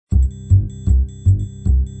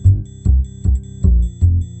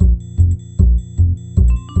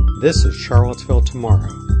This is Charlottesville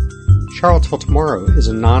Tomorrow. Charlottesville Tomorrow is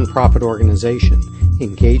a nonprofit organization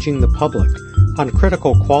engaging the public on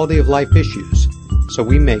critical quality of life issues so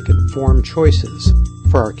we make informed choices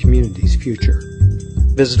for our community's future.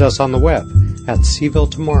 Visit us on the web at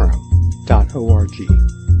cvilletomorrow.org.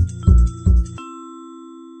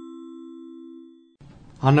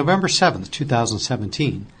 On November 7,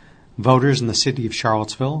 2017, voters in the city of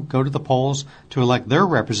Charlottesville go to the polls to elect their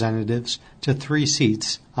representatives to 3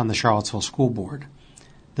 seats on the Charlottesville School Board.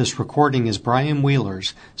 This recording is Brian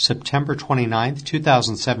Wheeler's September 29,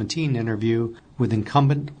 2017 interview with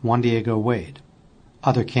incumbent Juan Diego Wade.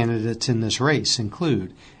 Other candidates in this race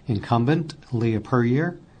include incumbent Leah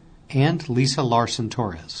Puryear and Lisa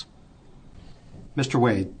Larson-Torres. Mr.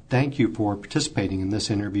 Wade, thank you for participating in this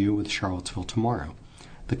interview with Charlottesville Tomorrow.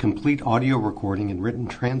 The complete audio recording and written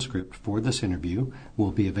transcript for this interview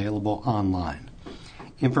will be available online.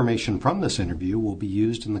 Information from this interview will be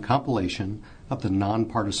used in the compilation of the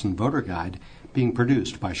Nonpartisan Voter Guide being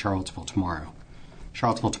produced by Charlottesville Tomorrow.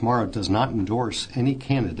 Charlottesville Tomorrow does not endorse any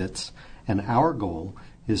candidates, and our goal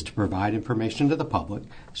is to provide information to the public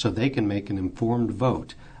so they can make an informed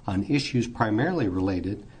vote on issues primarily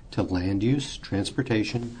related to land use,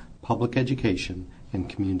 transportation, public education, and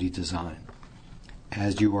community design.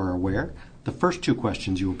 As you are aware, the first 2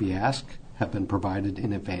 questions you will be asked have been provided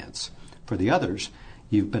in advance. For the others,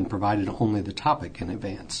 you've been provided only the topic in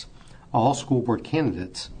advance. All school board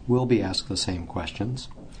candidates will be asked the same questions.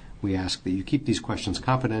 We ask that you keep these questions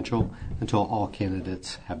confidential until all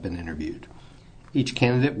candidates have been interviewed. Each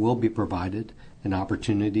candidate will be provided an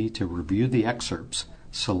opportunity to review the excerpts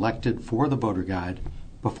selected for the voter guide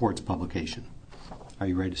before its publication. Are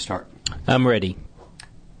you ready to start? I'm ready.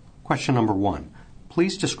 Question number 1.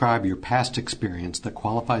 Please describe your past experience that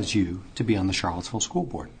qualifies you to be on the Charlottesville School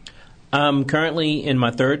Board. I'm currently in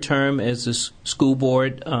my 3rd term as the school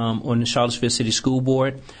board on the Charlottesville City School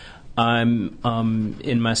Board. I'm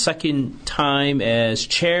in my 2nd time as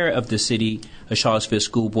chair of the City of Charlottesville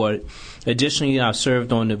School Board. Additionally, I've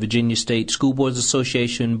served on the Virginia State School Boards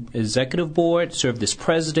Association Executive Board, served as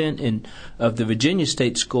president of the Virginia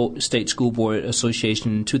State School Board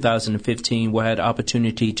Association in 2015, where I had the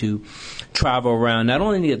opportunity to travel around not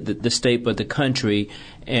only the state but the country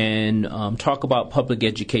and talk about public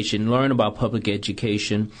education, learn about public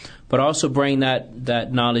education, but also bring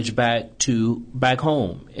that knowledge back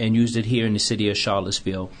home and use it here in the city of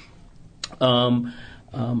Charlottesville.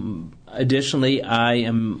 Additionally, I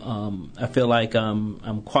feel like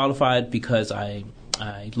I'm qualified because I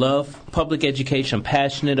love public education. I'm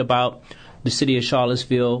passionate about the city of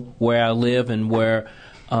Charlottesville, where I live and where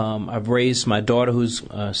I've raised my daughter, who's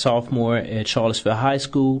a sophomore at Charlottesville High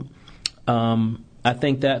School. I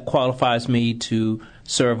think that qualifies me to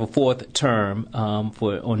serve a 4th term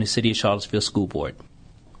on the City of Charlottesville School Board.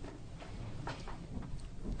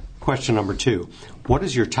 Question number 2. What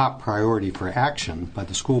is your top priority for action by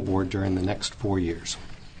the school board during the next 4 years?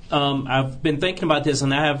 I've been thinking about this,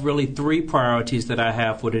 and I have really 3 priorities that I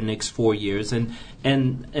have for the next 4 years. And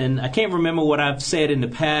I can't remember what I've said in the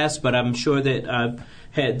past, but I'm sure that I've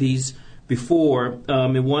had these before.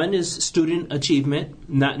 And one is student achievement,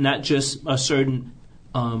 not just a certain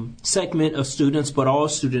segment of students, but all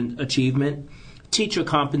student achievement. Teacher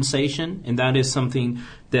compensation, and that is something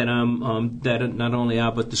that that not only I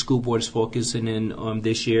but the school board is focusing in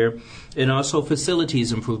this year, and also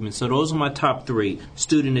facilities improvement. So those are my top 3: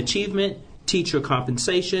 student achievement, teacher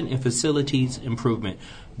compensation, and facilities improvement.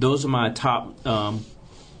 Those are my top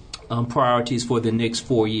priorities for the next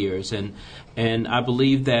 4 years, and I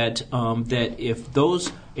believe that that if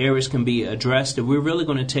those areas can be addressed, that we're really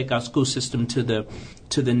going to take our school system to the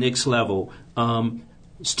next level.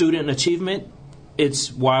 Student achievement.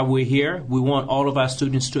 It's why we're here. We want all of our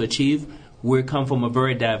students to achieve. We come from a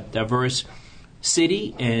very diverse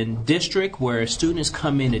city and district where students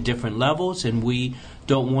come in at different levels, and we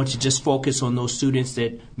don't want to just focus on those students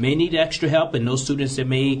that may need extra help and those students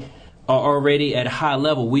that are already at a high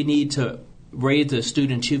level. We need to raise the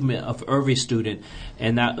student achievement of every student,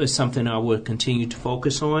 and that is something I will continue to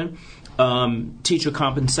focus on. Teacher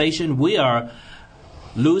compensation. We are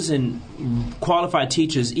losing qualified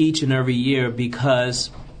teachers each and every year because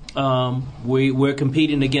we're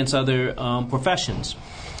competing against other professions.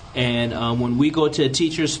 And when we go to a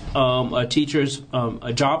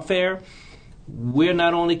job fair, we're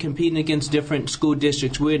not only competing against different school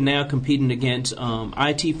districts, we're now competing against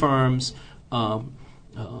IT firms,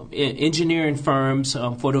 engineering firms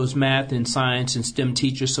for those math and science and STEM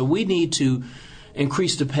teachers. So we need to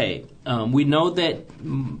increase the pay. We know that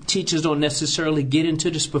teachers don't necessarily get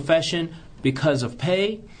into this profession because of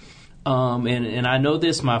pay. And I know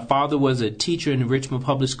this. My father was a teacher in the Richmond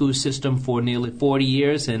Public School System for nearly 40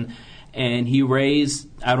 years, and he raised,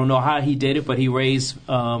 I don't know how he did it, but he raised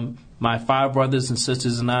my 5 brothers and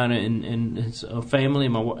sisters and I and his family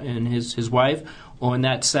and his wife on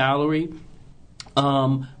that salary.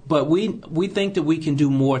 But we think that we can do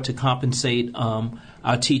more to compensate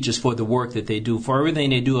our teachers for the work that they do, for everything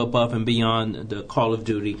they do above and beyond the call of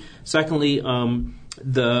duty. Secondly,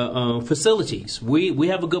 the facilities. We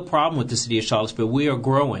have a good problem with the city of Charlottesville. We are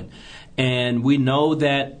growing. And we know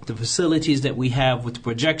that the facilities that we have, with the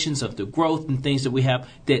projections of the growth and things that we have,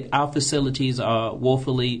 that our facilities are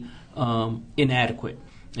woefully inadequate.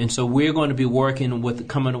 And so we're going to be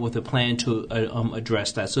coming up with a plan to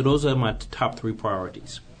address that. So those are my top 3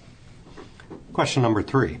 priorities. Question number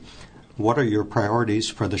 3. What are your priorities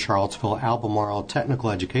for the Charlottesville Albemarle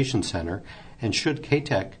Technical Education Center, and should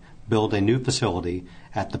KTEC build a new facility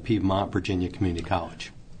at the Piedmont Virginia Community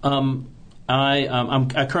College?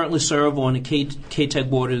 I currently serve on the KTEC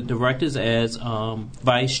Board of Directors as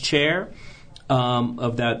Vice Chair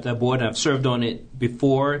of that board. I've served on it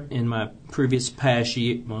before in my previous past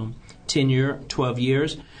tenure, 12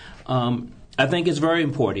 years. I think it's very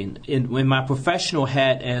important. In my professional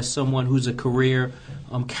hat as someone who's a career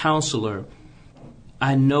counselor,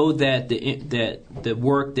 I know that the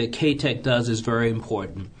work that KTEC does is very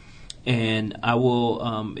important. And I will,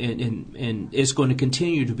 and it's going to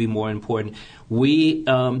continue to be more important. The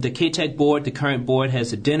KTEC board, the current board,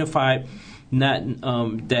 has identified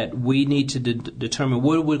that we need to determine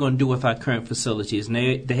what we're going to do with our current facilities, and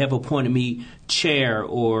they have appointed me chair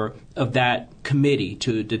of that committee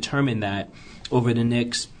to determine that over the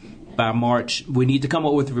next by March. We need to come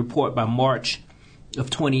up with a report by March of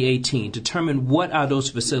 2018. Determine what are those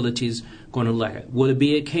facilities going to look like. Will it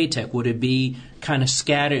be at KTEC? Would it be kind of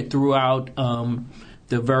scattered throughout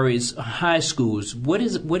the various high schools? What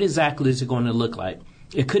exactly is it going to look like?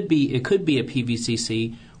 It could be at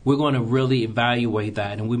PVCC. We're going to really evaluate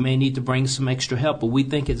that, and we may need to bring some extra help. But we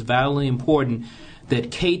think it's vitally important that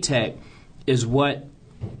KTEC is what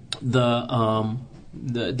the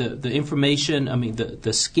information,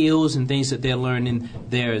 the skills and things that they're learning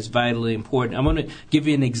there is vitally important. I'm going to give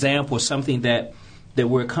you an example of something that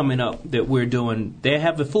we're coming up, that we're doing. They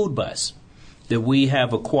have a food bus that we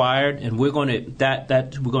have acquired, and we're going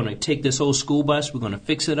to take this old school bus, we're going to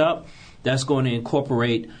fix it up. That's going to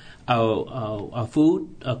incorporate our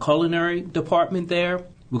food, culinary department there.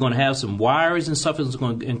 We're going to have some wires and stuff. It's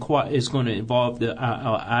going to involve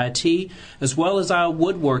our IT as well as our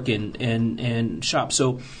woodworking and shop.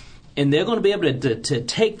 So, and they're going to be able to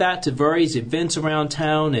take that to various events around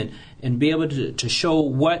town and be able to show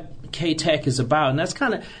what KTEC is about. And that's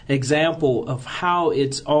kind of an example of how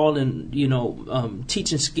it's all in,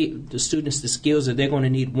 teaching the students the skills that they're going to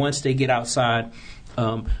need once they get outside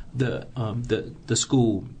the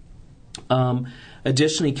school.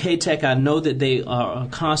 Additionally, KTEC, I know that they are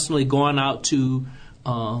constantly going out to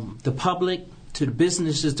the public, to the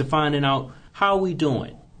businesses, to finding out how are we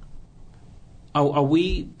doing. Are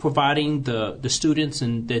we providing the students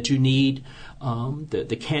that you need,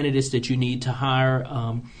 the candidates that you need to hire?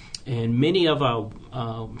 And many of our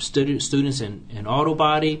students in auto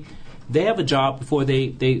body, they have a job before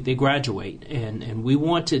they graduate, and we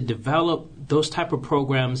want to develop those type of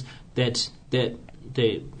programs that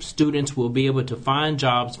the students will be able to find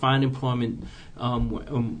jobs, find employment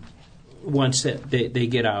once they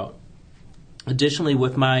get out. Additionally,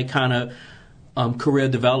 with my kind of career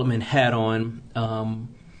development hat on,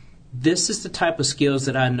 this is the type of skills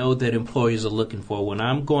that I know that employers are looking for. When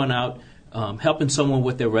I'm going out, helping someone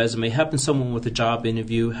with their resume, helping someone with a job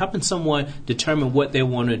interview, helping someone determine what they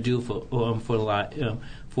want to do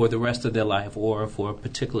for the rest of their life or for a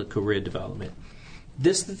particular career development.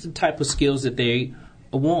 This is the type of skills that they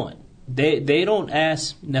want. They don't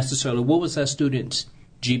ask necessarily, what was that student's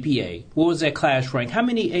GPA? What was their class rank? How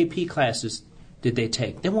many AP classes did they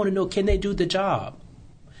take? They want to know, can they do the job?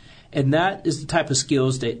 And that is the type of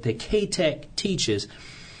skills that KTEC teaches.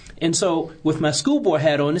 And so with my school board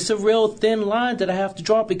hat on, it's a real thin line that I have to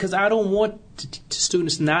draw, because I don't want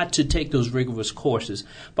students not to take those rigorous courses.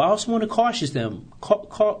 But I also want to caution them,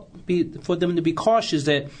 for them to be cautious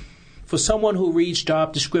that for someone who reads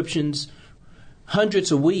job descriptions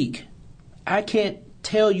hundreds a week, I can't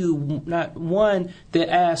tell you not one that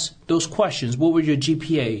asks those questions. What were your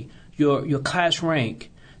GPA, your class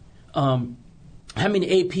rank, how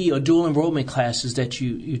many AP or dual enrollment classes that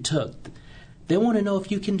you took? They want to know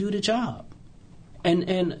if you can do the job.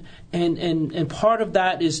 And part of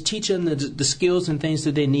that is teaching the skills and things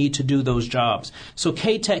that they need to do those jobs. So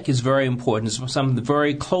KTEC is very important. It's something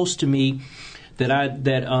very close to me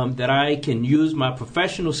that I can use my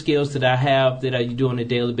professional skills that I have, that I do on a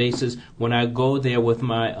daily basis when I go there with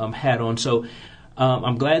my hat on. So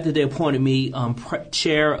I'm glad that they appointed me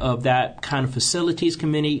chair of that kind of facilities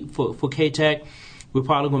committee for KTEC. We're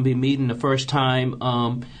probably going to be meeting the first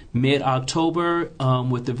time mid-October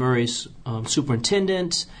with the various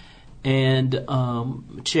superintendents and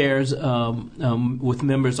chairs with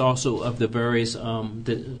members also of the various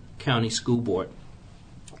the county school board.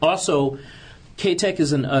 Also, KTEC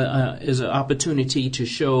is an opportunity to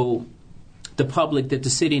show the public that the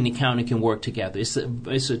city and the county can work together. It's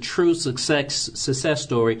a true success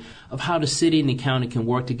story of how the city and the county can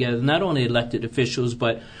work together, not only elected officials,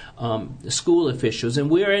 but school officials. And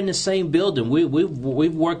we're in the same building.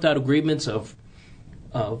 We've worked out agreements of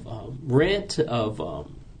rent, of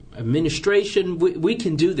administration. We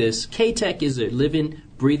can do this. KTEC is a living,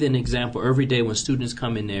 breathing example every day when students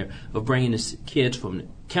come in there of bringing the kids from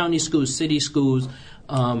county schools, city schools,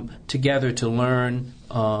 together to learn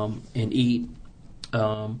and eat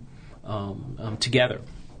together.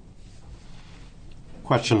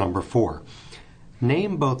 Question number 4.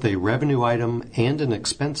 Name both a revenue item and an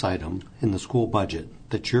expense item in the school budget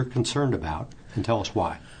that you're concerned about, and tell us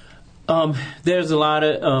why. There's a lot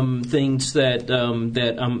of things that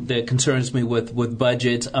concerns me with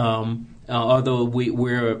budgets. Although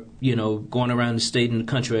we're going around the state and the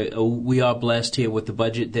country, we are blessed here with the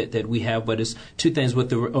budget that we have. But it's two things. On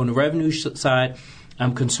the revenue side,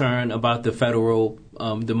 I'm concerned about the federal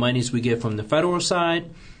the monies we get from the federal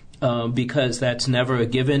side. Because that's never a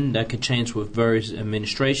given. That could change with various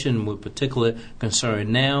administration. We're particularly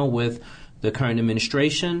concerned now with the current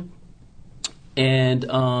administration. And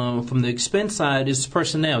from the expense side is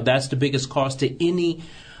personnel. That's the biggest cost to any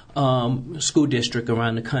school district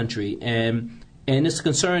around the country. And it's a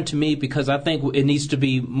concern to me because I think it needs to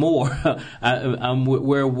be more.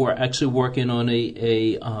 We're actually working on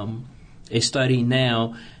a study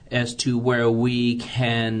now as to where we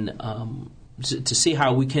can to see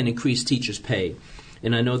how we can increase teachers' pay.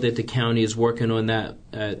 And I know that the county is working on that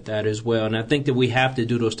as well. And I think that we have to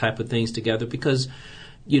do those type of things together because,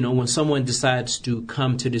 when someone decides to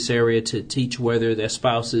come to this area to teach, whether their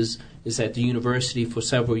spouse is at the university for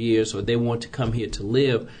several years or they want to come here to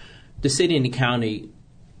live, the city and the county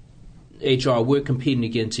HR, we're competing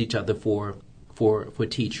against each other for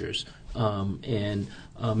teachers.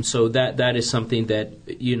 So that is something that,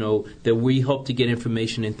 that we hope to get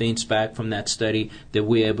information and things back from that study that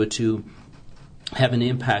we're able to have an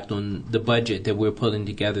impact on the budget that we're pulling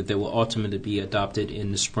together that will ultimately be adopted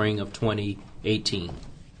in the spring of 2018.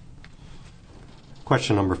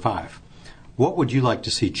 Question number 5. What would you like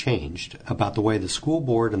to see changed about the way the school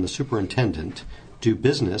board and the superintendent do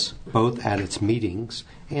business, both at its meetings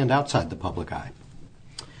and outside the public eye?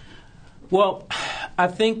 Well, I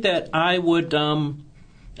think that I would...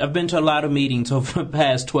 I've been to a lot of meetings over the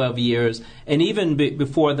past 12 years, and even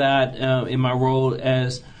before that, in my role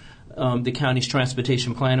as the county's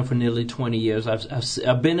transportation planner for nearly 20 years,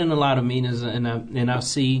 I've been in a lot of meetings, and I've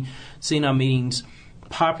seen our meetings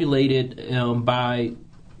populated by,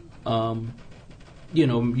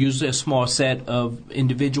 usually a small set of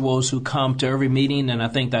individuals who come to every meeting, and I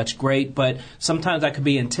think that's great. But sometimes that could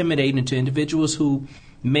be intimidating to individuals who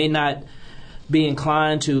may not be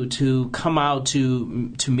inclined to come out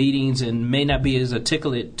to meetings and may not be as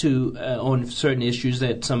articulate on certain issues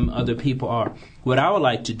that some other people are. What I would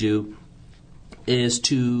like to do is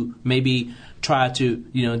to maybe try to,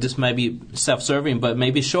 this might be self-serving, but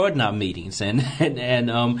maybe shorten our meetings.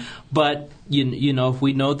 But if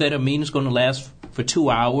we know that a meeting is going to last for 2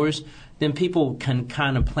 hours, then people can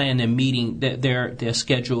kind of plan their meeting, their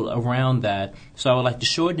schedule around that. So I would like to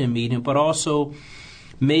shorten the meeting, but also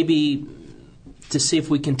maybe to see if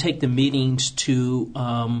we can take the meetings to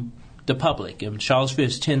the public. And Charlottesville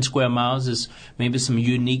is 10 square miles. There's maybe some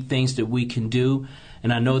unique things that we can do.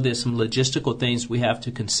 And I know there's some logistical things we have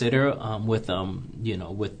to consider with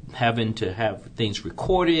having to have things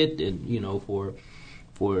recorded and,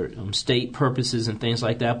 for state purposes and things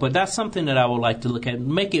like that. But that's something that I would like to look at and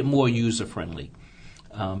make it more user-friendly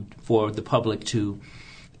for the public to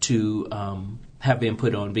have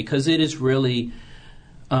input on, because it is really...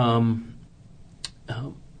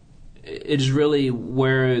 it is really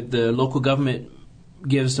where the local government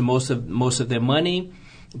gives the most of their money,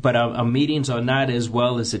 but our meetings are not as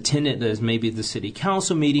well as attended as maybe the city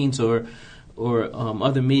council meetings or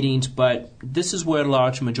other meetings. But this is where a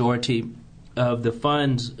large majority of the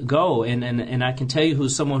funds go, and I can tell you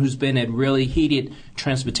someone who's been at really heated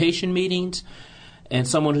transportation meetings, and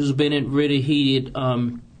someone who's been at really heated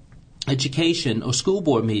education or school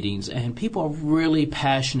board meetings, and people are really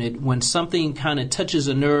passionate. When something kind of touches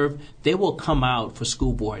a nerve, they will come out for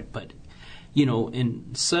school board. But,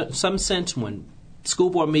 in some sense, when school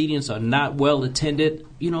board meetings are not well attended,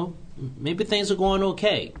 maybe things are going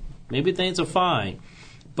okay. Maybe things are fine.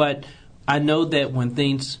 But I know that when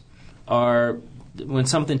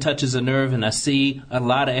something touches a nerve and I see a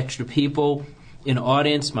lot of extra people in the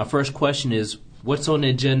audience, my first question is, what's on the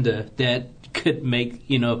agenda that could make,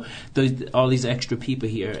 all these extra people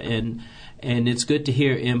here? And it's good to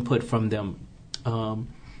hear input from them.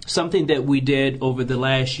 Something that we did over the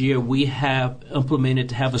last year, we have implemented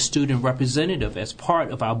to have a student representative as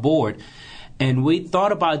part of our board. And we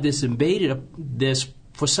thought about this and debated this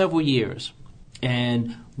for several years.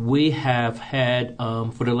 And we have had,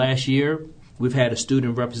 for the last year, we've had a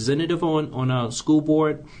student representative on our school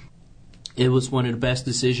board. It was one of the best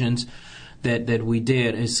decisions that we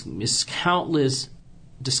did. It's countless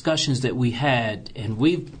discussions that we had, and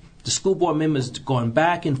the school board members going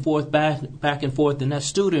back and forth, and that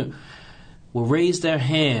student will raise their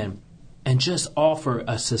hand and just offer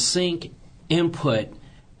a succinct input,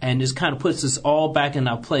 and this kind of puts us all back in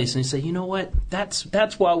our place. And you say, you know what? That's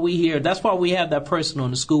why we're here. That's why we have that person on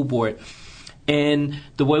the school board. And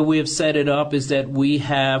the way we have set it up is that we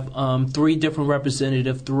have 3 different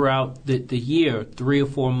representatives throughout the year, 3 or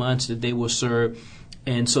 4 months that they will serve,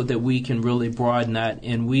 and so that we can really broaden that.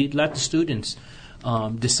 And we let the students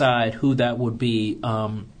decide who that would be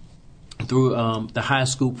through the high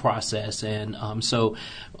school process. And so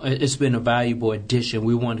it's been a valuable addition.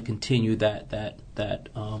 We want to continue that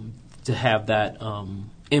to have that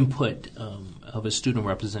input of a student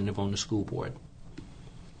representative on the school board.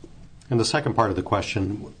 And the second part of the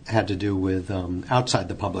question had to do with outside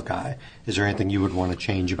the public eye. Is there anything you would want to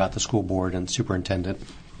change about the school board and superintendent,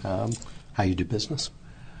 how you do business?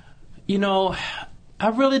 I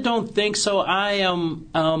really don't think so. I am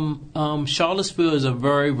Charlottesville is a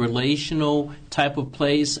very relational type of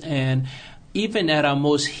place, and even at our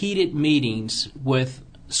most heated meetings with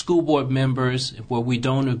school board members where we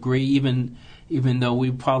don't agree, even though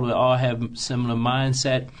we probably all have similar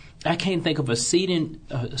mindset, I can't think of a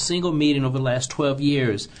single meeting over the last 12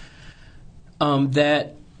 years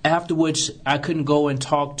that afterwards I couldn't go and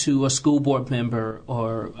talk to a school board member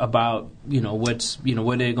or about what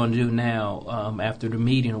they're going to do now after the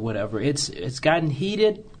meeting or whatever. It's gotten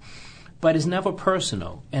heated, but it's never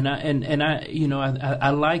personal, and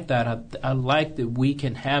I like that. I like that we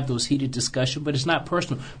can have those heated discussions, but it's not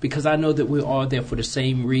personal because I know that we're all there for the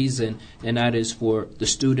same reason, and that is for the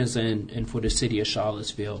students and for the city of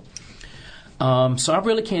Charlottesville. So I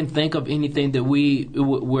really can't think of anything that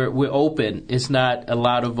we're open. It's not a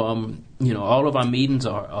lot of all of our meetings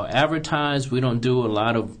are advertised. We don't do a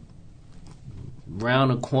lot of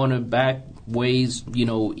round the corner back ways,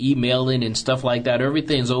 emailing and stuff like that.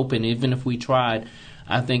 Everything's open. Even if we tried,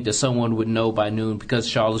 I think that someone would know by noon because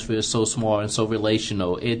Charlottesville is so small and so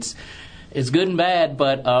relational. It's good and bad,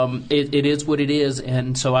 but it is what it is,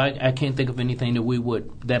 and so I can't think of anything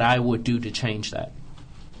that I would do to change that.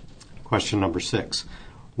 Question number 6.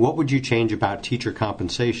 What would you change about teacher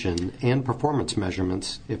compensation and performance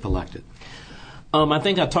measurements if elected? I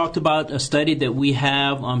think I talked about a study that we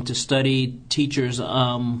have to study teachers'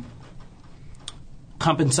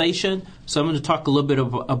 compensation. So I'm going to talk a little bit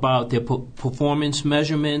about their performance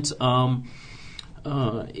measurements.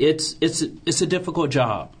 It's a difficult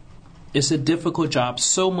job. It's a difficult job.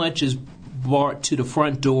 So much is brought to the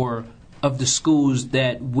front door of the schools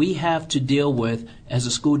that we have to deal with as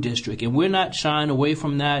a school district. And we're not shying away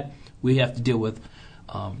from that. We have to deal with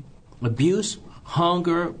abuse,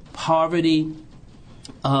 hunger, poverty,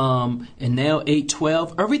 and now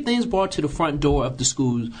 812. Everything's brought to the front door of the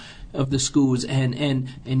schools,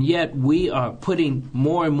 and yet we are putting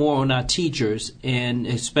more and more on our teachers and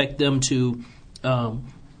expect them to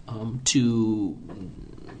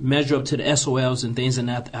measure up to the SOLs and things, and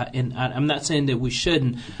I'm not saying that we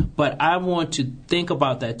shouldn't, but I want to think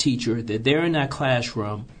about that teacher, that they're in that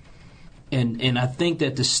classroom, and I think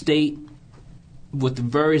that the state, with the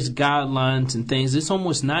various guidelines and things, it's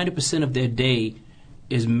almost 90% of their day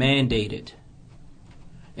is mandated.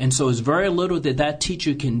 And so it's very little that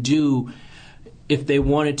teacher can do if they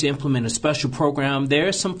wanted to implement a special program.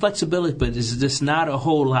 There's some flexibility, but it's just not a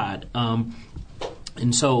whole lot.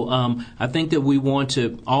 And so I think that we want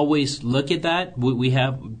to always look at that. We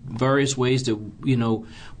have various ways that,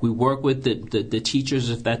 we work with the teachers.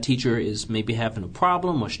 If that teacher is maybe having a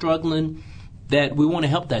problem or struggling, that we want to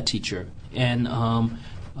help that teacher. And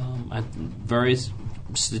various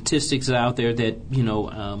statistics out there that,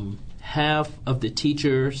 half of the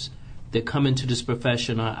teachers that come into this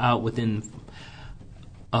profession are out within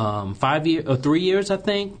 5 years or 3 years, I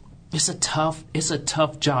think. It's a tough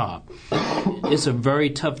job. It's a very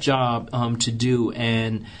tough job to do,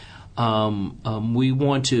 and we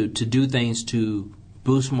want to do things to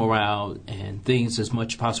boost morale and things as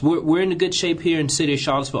much as possible. We're in a good shape here in the city of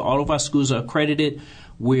Charlottesville. All of our schools are accredited.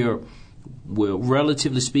 We're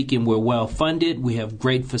relatively speaking, we're well funded. We have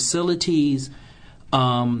great facilities,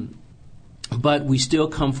 but we still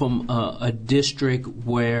come from a district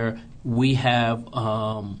where we have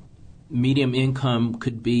medium income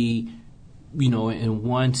could be, in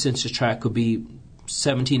one census tract could be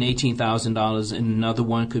 $17,000, $18,000, and another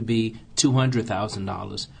one could be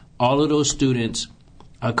 $200,000. All of those students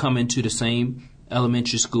are coming to the same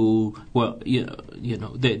elementary school. Well,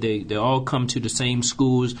 they all come to the same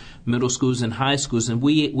schools, middle schools and high schools, and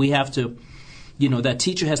we have to. That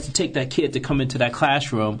teacher has to take that kid to come into that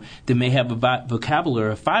classroom that may have a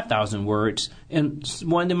vocabulary of 5,000 words and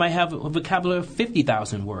one that might have a vocabulary of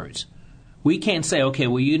 50,000 words. We can't say, okay,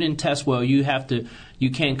 well, you didn't test well, you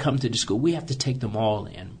can't come to the school. We have to take them all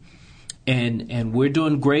in. And we're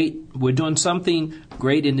doing great. We're doing something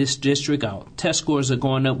great in this district. Our test scores are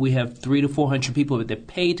going up. We have 300 to 400 people that are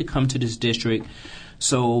paid to come to this district.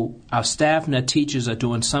 So our staff and our teachers are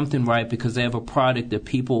doing something right because they have a product that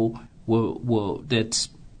people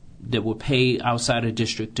that will pay outside of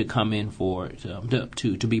district to come in for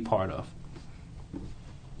to be part of.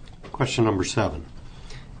 Question number 7.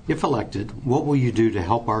 If elected, what will you do to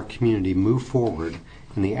help our community move forward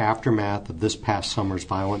in the aftermath of this past summer's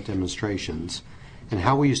violent demonstrations, and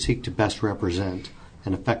how will you seek to best represent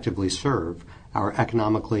and effectively serve our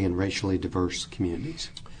economically and racially diverse communities?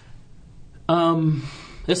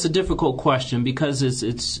 It's a difficult question because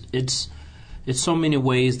it's so many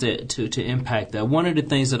ways to impact that. One of the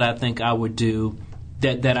things that I think I would do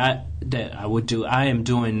I am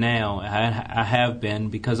doing now. I have been,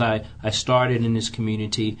 because I started in this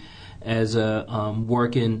community as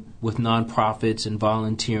working with nonprofits and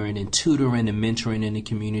volunteering and tutoring and mentoring in the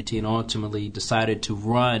community, and ultimately decided to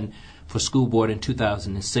run for school board in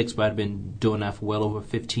 2006, but I've been doing that for well over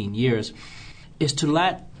 15 years, is to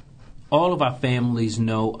let all of our families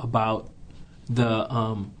know about the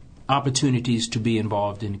opportunities to be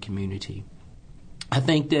involved in the community. I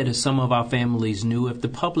think that if some of our families knew, if the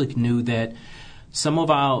public knew that some of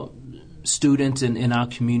our students in our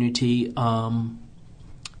community,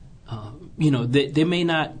 they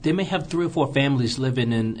may have 3 or 4 families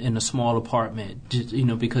living in a small apartment,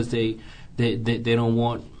 because they don't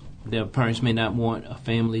want, their parents may not want a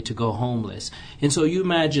family to go homeless. And so you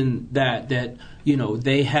imagine that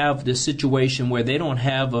they have this situation where they don't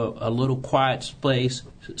have a little quiet space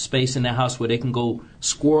in their house where they can go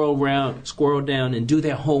squirrel down and do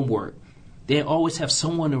their homework. They always have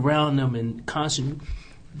someone around them and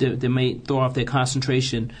they may throw off their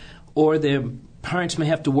concentration, or their parents may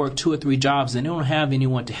have to work 2 or 3 jobs and they don't have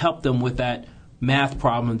anyone to help them with that math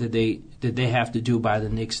problem that they have to do by the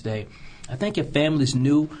next day. I think if families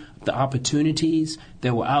knew the opportunities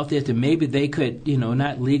that were out there, that maybe they could,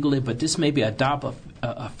 not legally, but this maybe adopt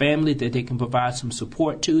a family that they can provide some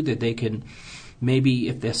support to, that they can maybe,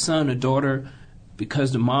 if their son or daughter,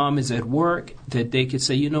 because the mom is at work, that they could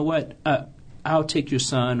say, you know what, I'll take your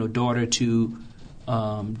son or daughter to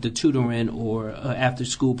the tutoring or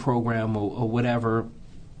after-school program or whatever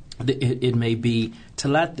it may be, to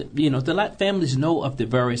let families know of the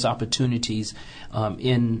various opportunities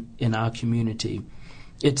in our community.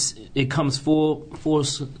 It comes full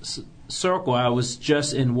circle. I was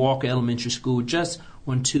just in Walker Elementary School just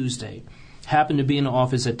on Tuesday. Happened to be in the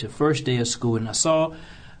office at the first day of school, and I saw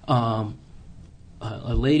a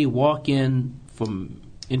lady walk in from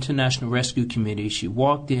International Rescue Committee. She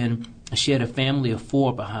walked in. She had a family of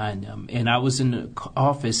 4 behind them, and I was in the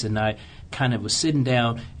office, and I kind of was sitting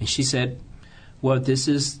down, and she said, "Well, this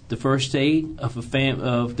is the first day of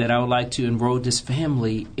that I would like to enroll this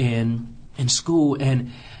family in school,"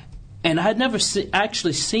 and I had never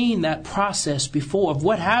actually seen that process before of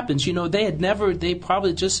what happens. They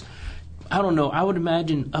probably just, I don't know, I would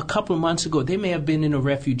imagine a couple of months ago, they may have been in a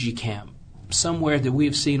refugee camp somewhere that we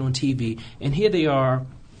have seen on TV, and here they are,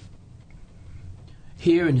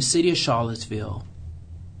 here in the city of Charlottesville,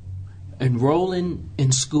 enrolling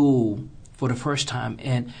in school for the first time.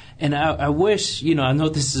 And I wish, I know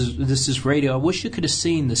this is radio, I wish you could have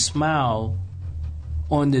seen the smile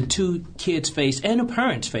on the 2 kids' face and the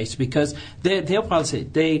parents' face, because they'll probably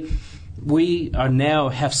say we are now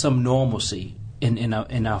have some normalcy in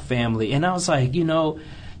our family. And I was like,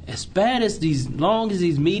 as bad as long as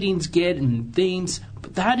these meetings get and things,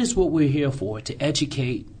 but that is what we're here for, to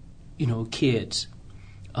educate, kids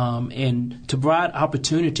and to provide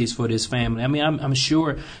opportunities for this family. I mean, I'm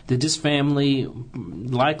sure that this family,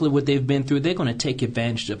 likely what they've been through, they're going to take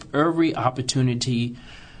advantage of every opportunity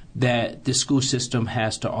that the school system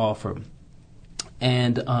has to offer.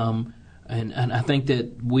 And I think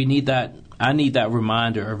that we need that. I need that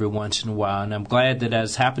reminder every once in a while, and I'm glad that I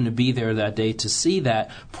just happened to be there that day to see that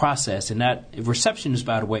process. And that receptionist,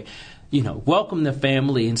 by the way, welcome the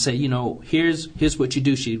family and say, here's what you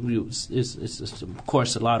do. It's of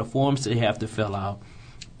course a lot of forms they have to fill out,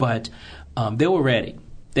 but they were ready.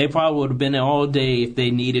 They probably would have been there all day if they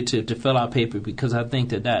needed to fill out paper, because I think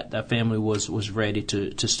that family was ready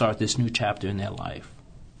to start this new chapter in their life.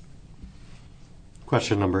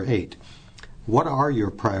 Question number 8. What are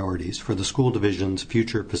your priorities for the school division's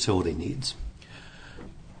future facility needs?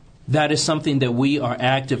 That is something that we are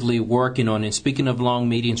actively working on. And speaking of long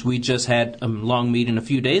meetings, we just had a long meeting a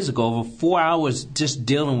few days ago, over 4 hours just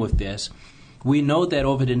dealing with this. We know that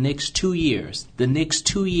over the next 2 years,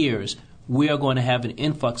 we are going to have an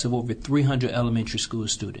influx of over 300 elementary school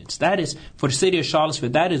students. That is, for the city of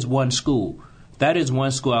Charlottesville, that is one school. That is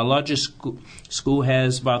one school. Our largest school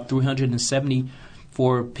has about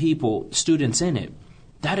 374 students in it.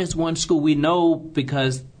 That is one school. We know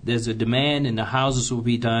because there's a demand and the houses will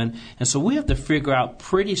be done. And so we have to figure out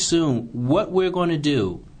pretty soon what we're going to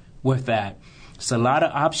do with that. There's a lot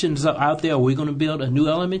of options out there. Are we going to build a new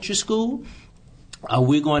elementary school? Are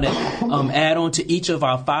we going to add on to each of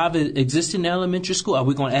our 5 existing elementary schools? Are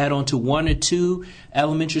we going to add on to 1 or 2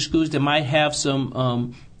 elementary schools that might have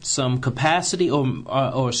some capacity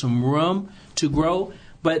or some room to grow?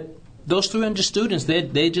 But those 300 students,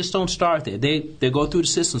 they just don't start there. They go through the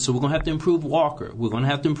system. So we're going to have to improve Walker. We're going to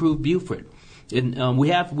have to improve Buford. And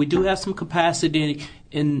we do have some capacity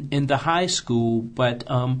in the high school, but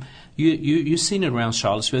you've seen it around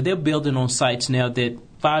Charlottesville. They're building on sites now that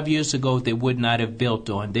 5 years ago they would not have built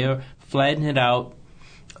on. They're flattening it out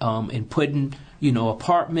and putting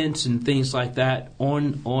apartments and things like that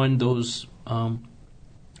on those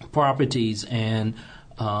properties and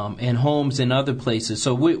homes in other places.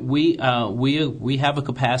 So we have a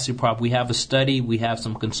capacity problem. We have a study. We have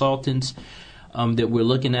some consultants that we're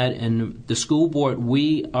looking at. And the school board,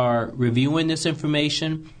 we are reviewing this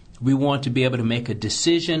information. We want to be able to make a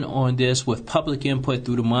decision on this with public input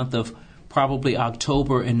through the month of probably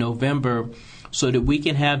October and November, so that we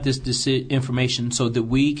can have this information so that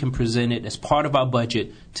we can present it as part of our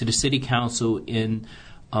budget to the City Council in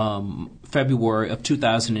February of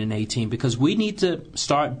 2018, because we need to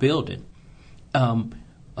start building.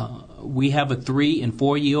 We have a 3- and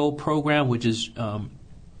 4-year-old program, which is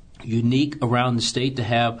unique around the state to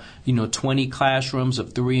have 20 classrooms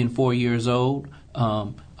of 3 and 4 years old.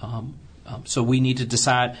 So we need to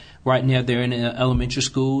decide right now. They're in elementary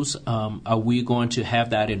schools. Are we going to have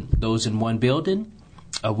those in one building?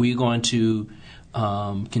 Are we going to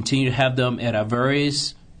continue to have them at our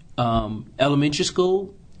various elementary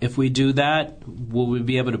school? If we do that, will we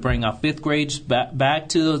be able to bring our 5th grades back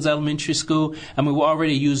to those elementary school? I mean, we're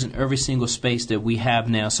already using every single space that we have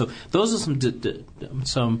now. So those are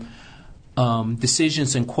some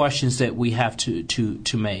decisions and questions that we have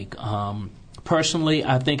to make. Personally,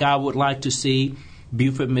 I think I would like to see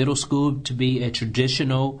Buford Middle School to be a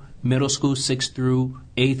traditional middle school, 6th through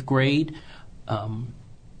 8th grade,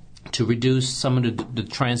 to reduce some of the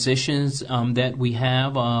transitions that we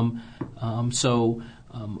have.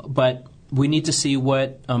 But we need to see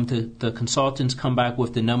what the consultants come back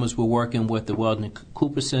with. The numbers we're working with the Weldon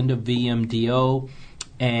Cooper Center, VMDO,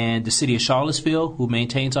 and the City of Charlottesville, who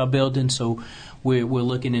maintains our building. So we're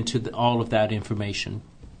looking into all of that information.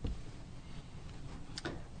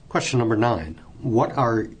 Question number 9. What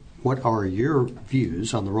are your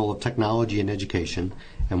views on the role of technology in education,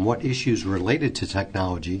 and what issues related to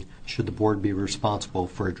technology should the board be responsible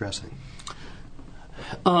for addressing?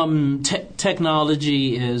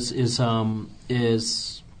 Technology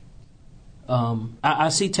I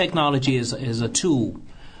see technology as a tool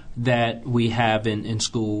that we have in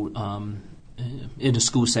school, in a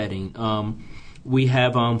school setting. We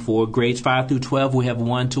have for grades 5 through 12, we have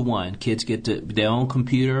 1-to-1. Kids get their own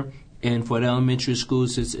computer, and for the elementary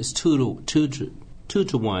schools, it's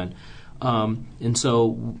 2-to-1. And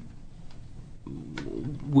so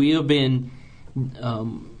we have been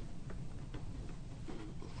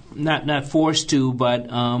not forced to, but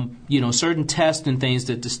certain tests and things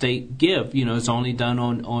that the state give, it's only done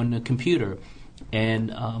on the computer.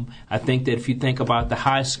 And I think that if you think about the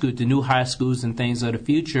new high schools and things of the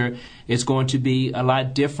future, it's going to be a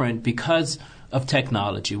lot different because of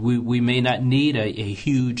technology. We may not need a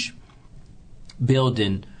huge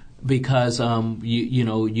building because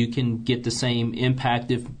you can get the same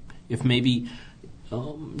impact if maybe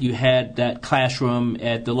you had that classroom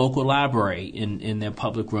at the local library in their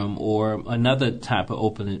public room, or another type of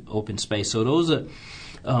open space. So those are,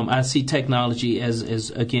 I see technology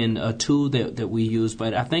as again a tool that we use,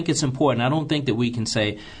 but I think it's important. I don't think that we can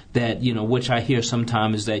say that, which I hear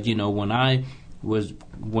sometimes, is that when I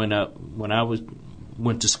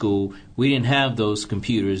went to school, we didn't have those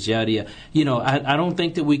computers, yada yada. I don't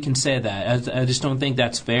think that we can say that. I just don't think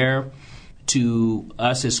that's fair to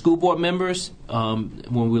us as school board members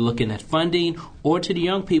when we're looking at funding, or to the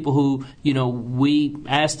young people who, we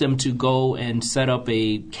ask them to go and set up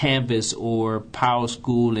a Canvas or Power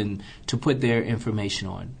School and to put their information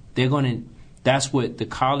on. That's what the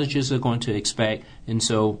colleges are going to expect, and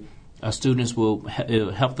so our students will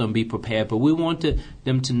help them be prepared. But we want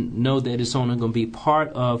them to know that it's only going to be part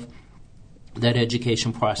of that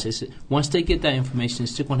education process. Once they get that information, they're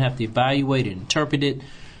still going to have to evaluate it, interpret it,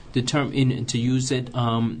 determine to use it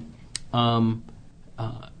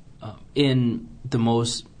in the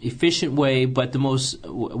most efficient way, but the most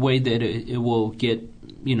way that it will get,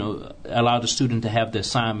 allow the student to have the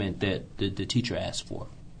assignment that the teacher asked for.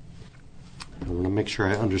 I want to make sure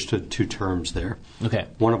I understood two terms there. Okay.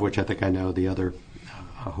 One of which I think I know, the other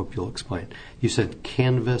I hope you'll explain. You said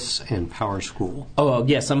Canvas and Power School. Oh,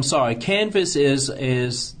 yes, I'm sorry. Canvas is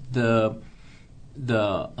the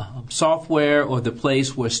software or the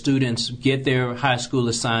place where students get their high school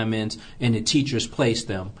assignments and the teachers place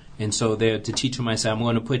them. And so the teacher might say, I'm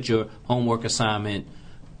going to put your homework assignment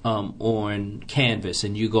on Canvas,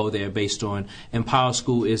 and you go there based on. And Power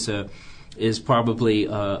School is probably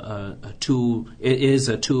a tool. It is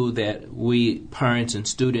a tool that we parents and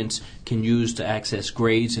students can use to access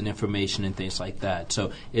grades and information and things like that.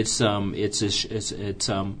 So it's something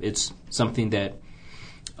that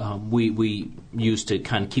we use to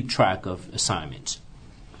kind of keep track of assignments.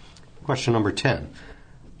 Question number 10.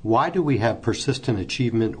 Why do we have persistent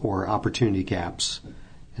achievement or opportunity gaps,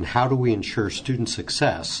 and how do we ensure student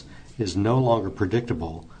success is no longer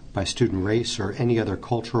predictable by student race or any other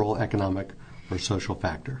cultural, economic, or social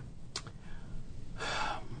factor?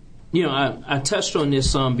 I touched on this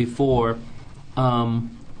some before.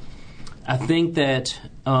 I think that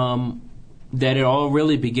it all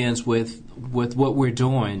really begins with what we're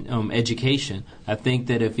doing, education. I think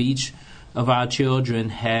that if each of our children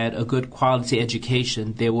had a good quality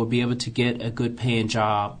education, they will be able to get a good paying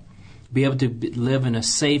job, be able to live in a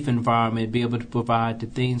safe environment, be able to provide the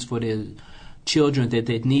things for their children that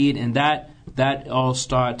they need, and that all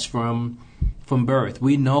starts from birth.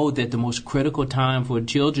 We know that the most critical time for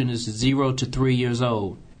children is 0 to 3 years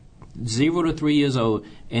old. 0 to 3 years old.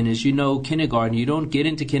 And as you know, kindergarten, you don't get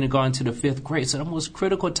into kindergarten to the 5th grade. So the most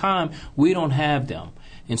critical time, we don't have them.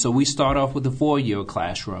 And so we start off with a 4-year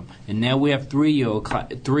classroom. And now we have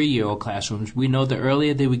 3-year-old classrooms. We know the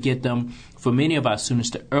earlier that we get them, for many of our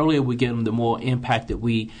students, the earlier we get them, the more impact that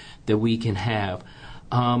we can have.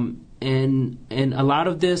 And a lot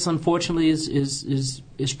of this, unfortunately, is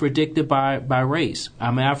predicted by race.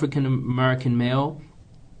 I'm an African American male.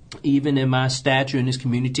 Even in my stature in this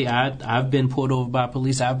community, I've been pulled over by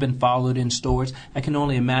police. I've been followed in stores. I can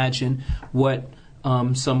only imagine what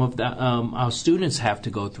some of our students have to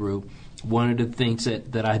go through. One of the things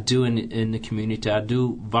that I do in the community, I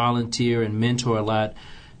do volunteer and mentor a lot.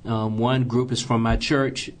 One group is from my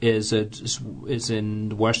church, is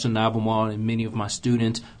in Western Albemarle, and many of my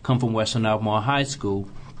students come from Western Albemarle High School.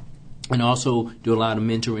 And also do a lot of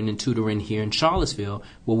mentoring and tutoring here in Charlottesville,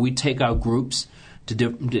 where we take our groups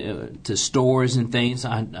to stores and things.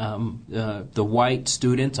 The white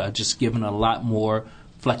students are just given a lot more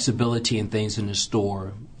flexibility and things in the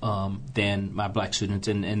store than my black students,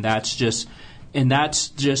 and that's just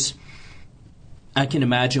I can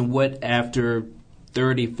imagine what after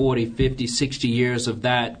 30, 40, 50, 60 years of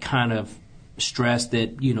that kind of stress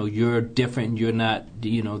that you're different, you're not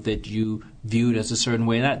that you viewed as a certain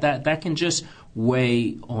way, that can just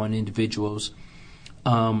weigh on individuals.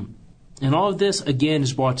 And all of this, again,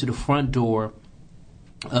 is brought to the front door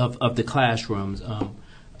of the classrooms,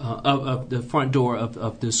 of the front door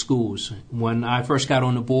of the schools. When I first got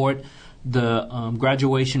on the board, the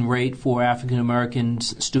graduation rate for African American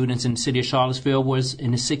students in the city of Charlottesville was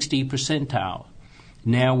in the 60th percentile.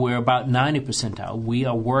 Now we're about 90th percentile. We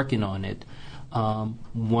are working on it.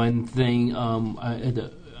 One thing,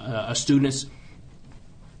 students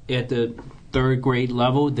at the 3rd grade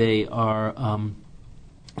level, they're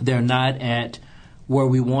not at where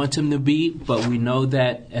we want them to be, but we know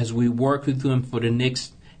that as we work with them for the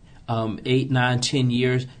next 8, 9, 10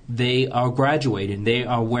 years, they are graduating. They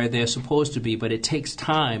are where they're supposed to be, but it takes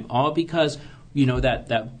time, all because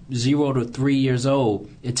that 0 to 3 years old.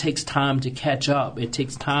 It takes time to catch up. It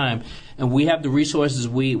takes time. And we have the resources.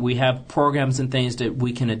 We have programs and things that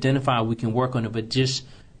we can identify. We can work on it, but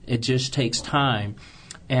it just takes time.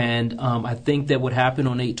 And I think that what happened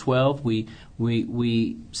on 8/12,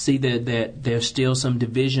 we see that there's still some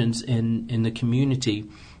divisions in the community,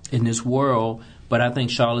 in this world, but I think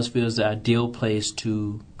Charlottesville is the ideal place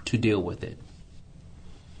to deal with it.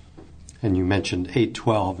 And you mentioned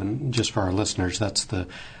 8/12, and just for our listeners, that's the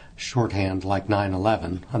shorthand like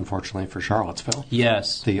 9/11, unfortunately for Charlottesville.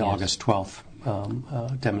 Yes. The August 12th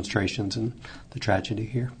demonstrations and the tragedy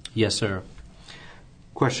here. Yes, sir.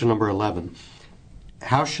 Question number 11.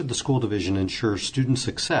 How should the school division ensure student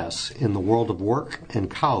success in the world of work and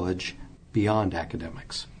college beyond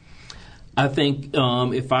academics? I think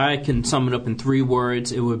if I can sum it up in 3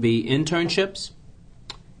 words, it would be internships,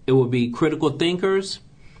 it would be critical thinkers,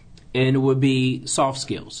 and it would be soft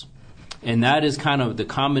skills. And that is kind of the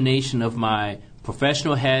combination of my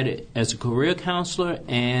professional hat as a career counselor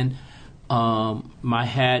and my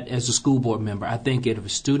hat as a school board member. I think if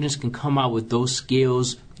students can come out with those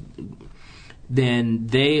skills, then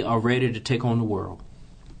they are ready to take on the world.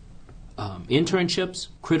 Internships,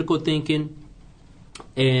 critical thinking,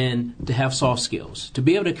 and to have soft skills. To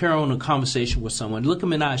be able to carry on a conversation with someone, look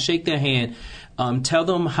them in the eye, shake their hand, tell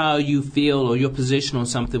them how you feel or your position on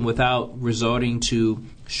something without resorting to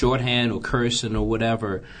shorthand or cursing or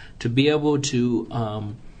whatever. To be able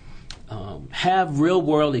to have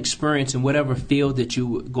real-world experience in whatever field that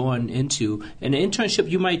you're going into. An internship,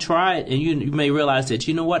 you might try it, and you may realize that,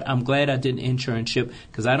 you know what, I'm glad I did an internship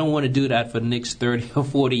because I don't want to do that for the next 30 or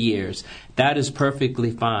 40 years. That is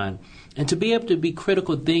perfectly fine. And to be able to be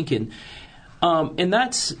critical thinking, and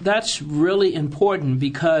that's really important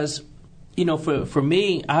because, for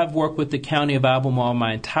me, I've worked with the County of Albemarle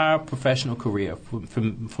my entire professional career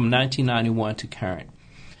from 1991 to current.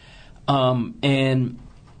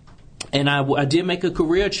 And I did make a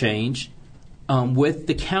career change with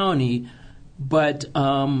the county, but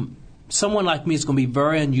someone like me is going to be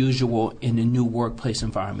very unusual in the new workplace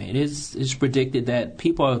environment. It's predicted that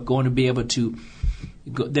people are going to be able to,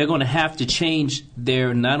 they're going to have to change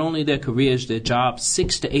not only their careers, their jobs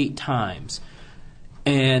 6 to 8 times.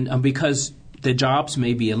 And because the jobs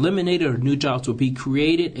may be eliminated or new jobs will be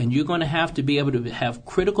created, and you're going to have to be able to have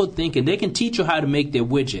critical thinking. They can teach you how to make their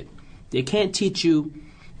widget. They can't teach you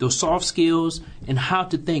those soft skills and how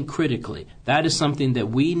to think critically. That is something that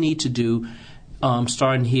we need to do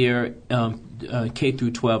starting here, K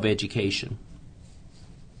through 12 education.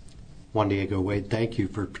 Juan Diego Wade, thank you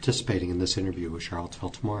for participating in this interview with Charlottesville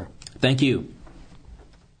Tomorrow. Thank you.